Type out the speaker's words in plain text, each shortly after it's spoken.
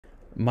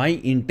my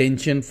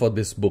intention for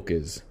this book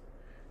is,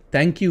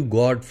 thank you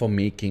God for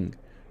making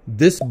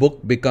this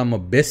book become a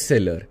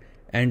bestseller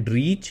and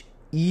reach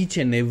each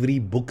and every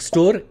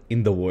bookstore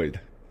in the world.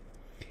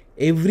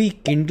 Every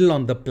Kindle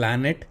on the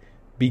planet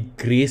be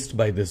graced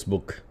by this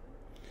book.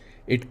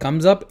 It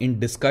comes up in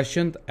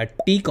discussion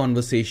at tea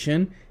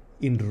conversation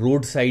in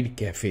roadside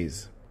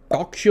cafes.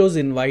 Talk shows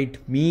invite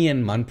me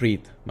and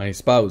Manpreet, my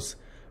spouse,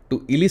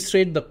 to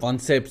illustrate the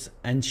concepts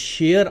and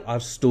share our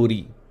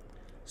story,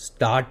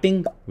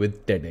 starting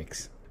with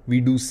TEDx. We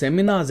do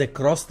seminars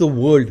across the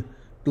world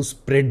to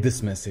spread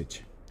this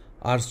message.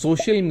 Our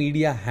social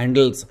media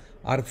handles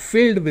are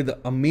filled with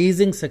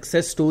amazing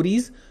success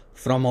stories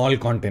from all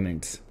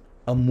continents.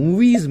 A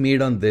movie is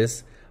made on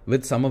this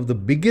with some of the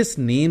biggest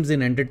names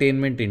in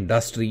entertainment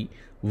industry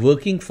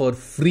working for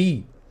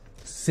free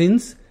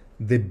since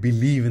they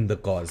believe in the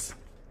cause.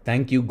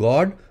 Thank you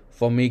God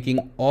for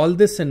making all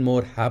this and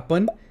more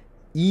happen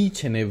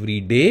each and every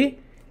day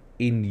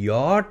in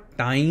your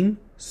time,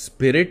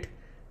 spirit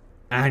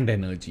and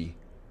energy.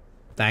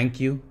 Thank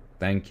you,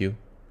 thank you,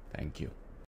 thank you.